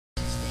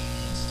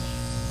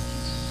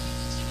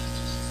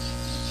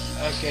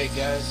Okay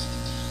guys,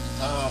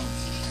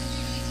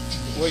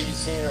 what you're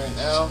seeing right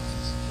now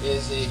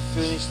is a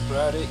finished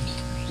product.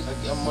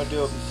 I'm going to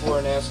do it before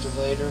and after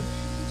later.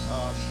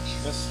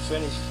 This is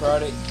finished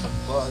product,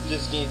 well, it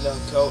just needs another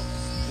coat.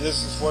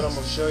 This is what I'm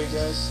going to show you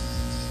guys.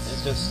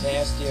 It's just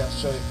nasty. I'll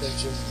show you a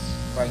picture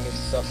if I can get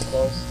this up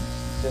close.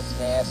 Just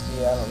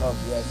nasty. I don't know if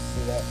you guys can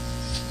see that.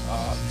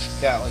 It's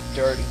got like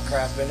dirt and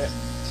crap in it.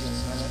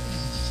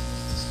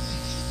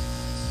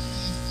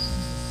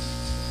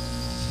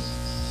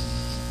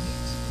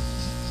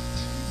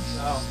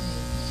 Now,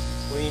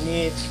 what you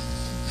need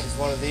is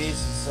one of these.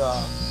 It's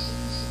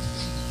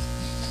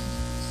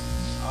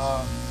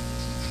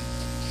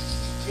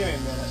give me a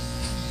minute.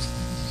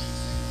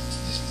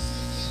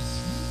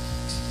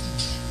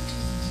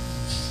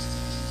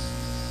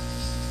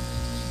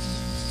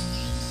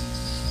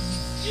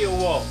 Steel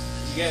wool.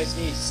 You guys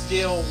need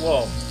steel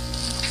wool.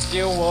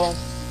 Steel wool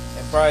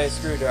and probably a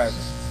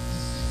screwdriver.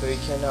 So you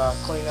can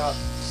clean up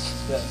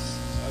this.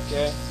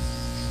 Okay?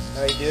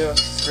 All you do,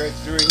 scrape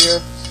through here.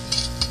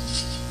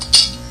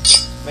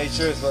 Make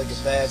sure it's like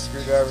a bad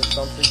screwdriver or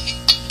something.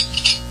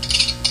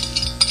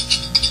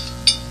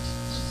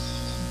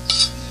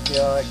 See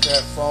all that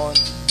crap falling?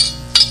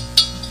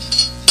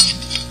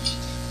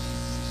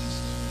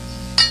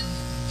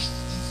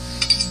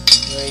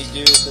 What you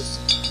do is just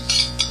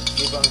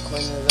keep on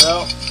cleaning it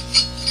out.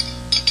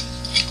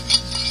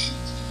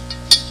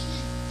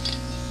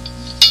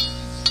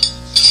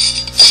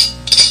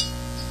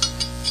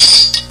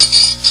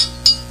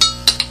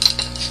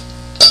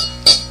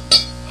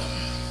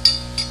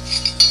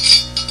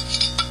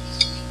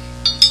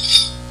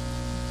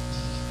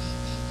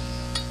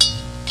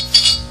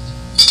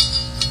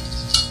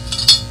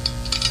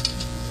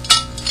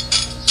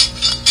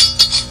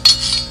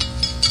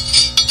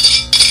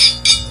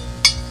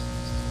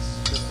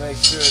 Make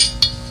sure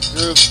the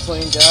groove's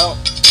cleaned out,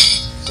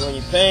 so when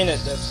you paint it,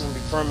 that's going to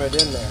be permanent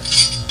in there.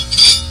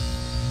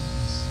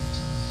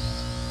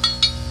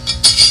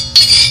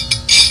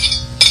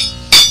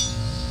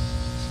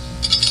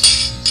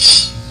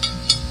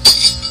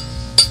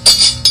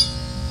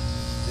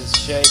 Just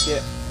shake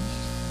it.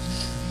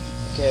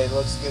 Okay, it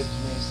looks good to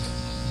me.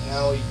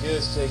 Now what you do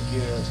is take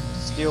your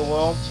steel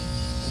wool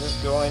and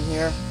just go in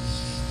here.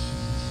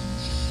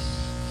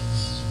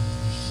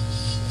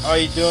 All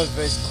you're doing is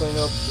basically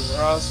clean up the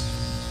rust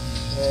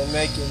and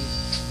making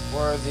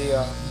where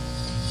the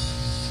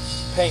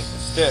paint will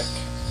stick.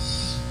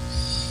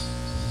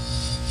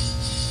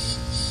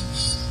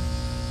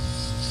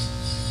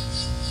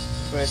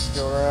 Basically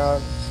go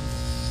around.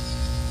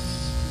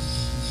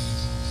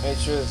 Make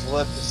sure this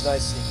lip is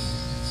nice and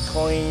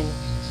clean.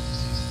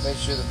 Make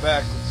sure the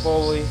back of the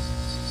pulley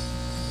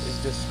is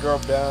just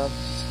scrubbed down.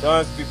 Don't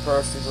have to be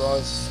perfect, as long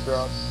as it's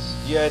scrubbed.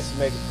 You guys can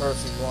make it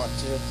perfect if you want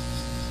to.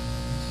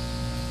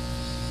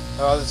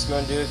 All this is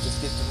going to do is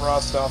just get the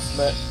rust off of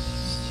it.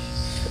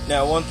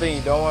 Now, one thing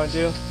you don't want to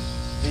do,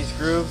 these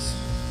grooves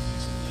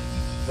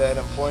that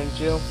I'm pointing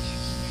to,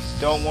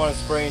 don't want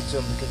to spray into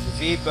them because the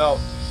V-belt,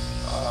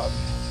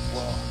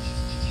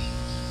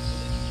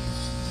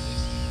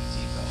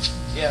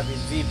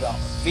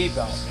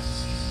 V-belt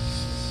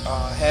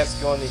has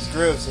to go in these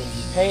grooves, and if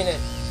you paint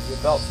it, your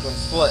belt's going to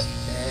split,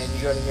 and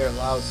you're going to hear a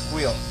loud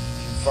squeal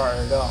and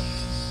fire it up.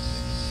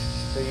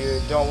 So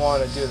you don't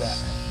want to do that.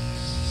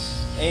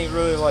 Ain't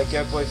really like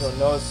everybody's gonna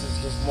notice.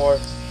 It's just more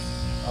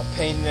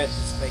painting it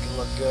just to make it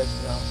look good,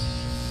 you know.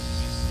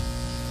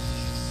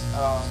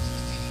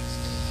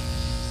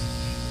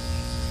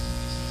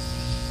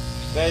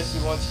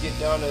 Basically, once you get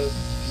done, you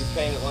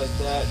paint it like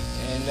that,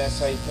 and that's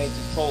how you paint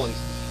the pulley.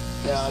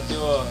 Now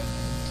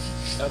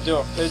I'll do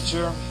a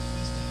picture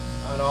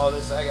on all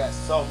this. I got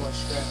so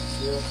much crap to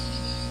do.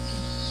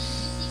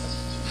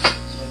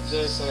 Like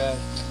this, I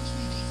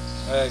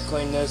gotta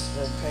clean this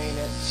and paint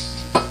it.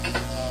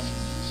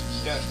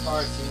 Got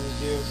parts you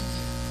do.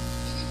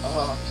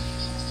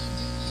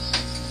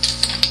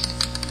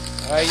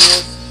 I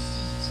use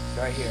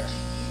right here.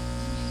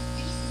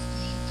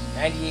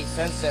 98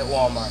 cents at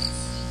Walmart.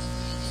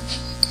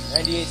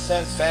 98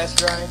 cents fast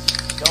drying.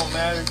 Don't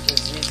matter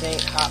because these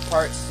ain't hot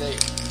parts that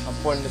I'm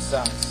putting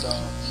aside, so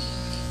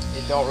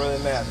it don't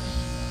really matter.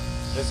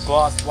 It's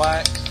gloss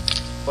black,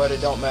 but it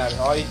don't matter.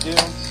 All you do,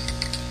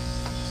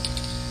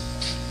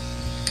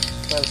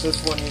 since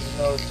this one needs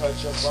another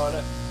touch up on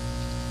it,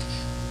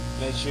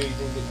 make sure you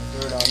didn't get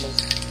the dirt on this.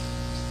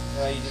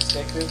 Now you just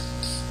take this.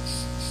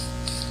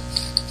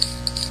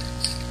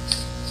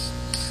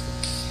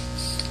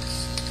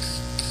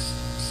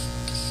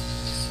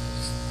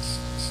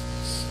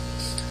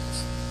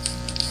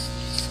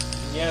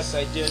 And yes,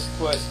 I did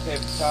put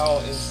paper towel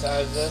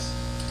inside of this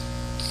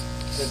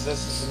because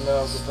this is the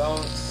middle of the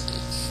bones.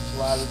 A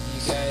lot of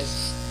you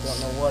guys don't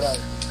know what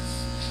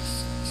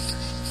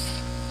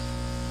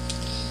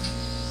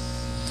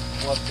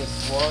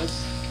this was.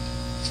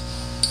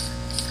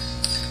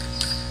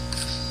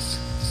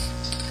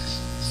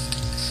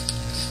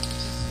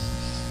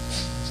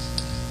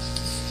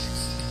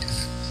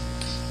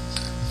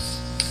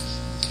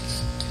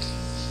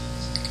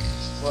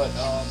 But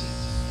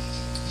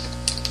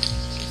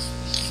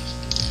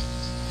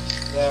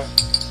There.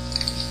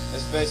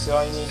 That's basically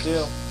all you need to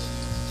do.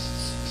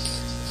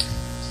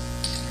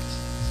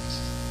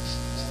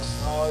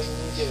 That's all you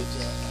need to do to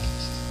it.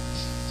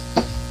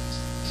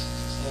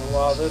 And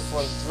while this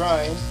one's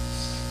drying,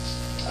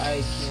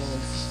 I can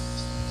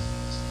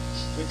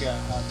figure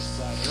out how to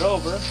slide it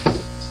over.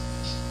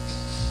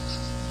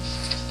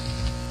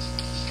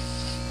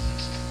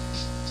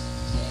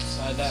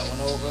 Slide that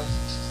one over.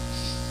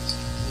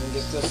 And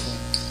get this one.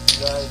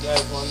 Now you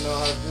guys want to know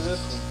how to do this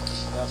one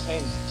without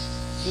painting.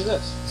 Do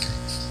this.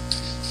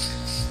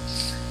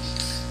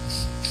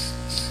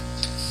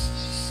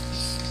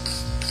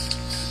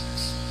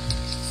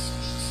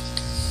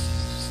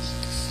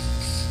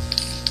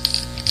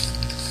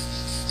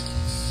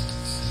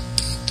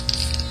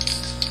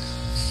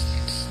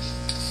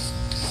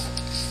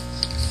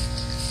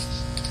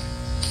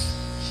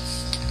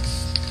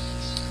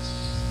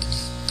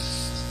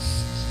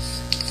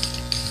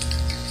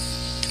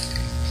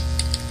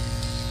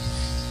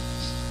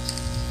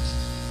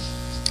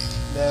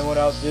 Then what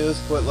I'll do is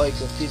put like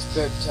a piece of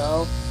paper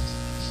towel.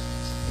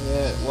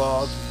 Yeah,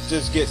 well, I'll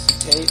just get some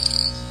tape.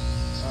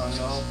 I don't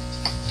know.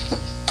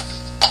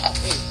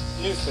 Hey,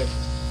 newspaper.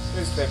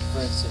 Newspaper, for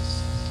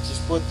instance.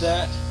 Just put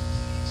that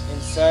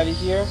inside of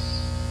here.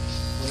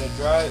 When it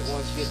dries,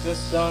 once you get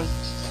this done,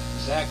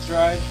 back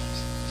dried.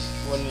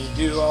 When you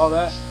do all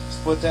that,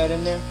 just put that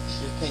in there.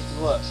 Just paint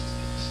the look.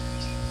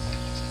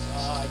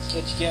 I'll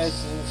catch you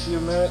guys in a few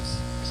minutes.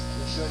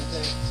 It's going to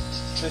take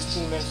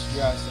 15 minutes to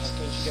dry, so I'll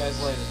catch you guys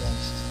later then.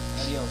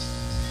 Adios.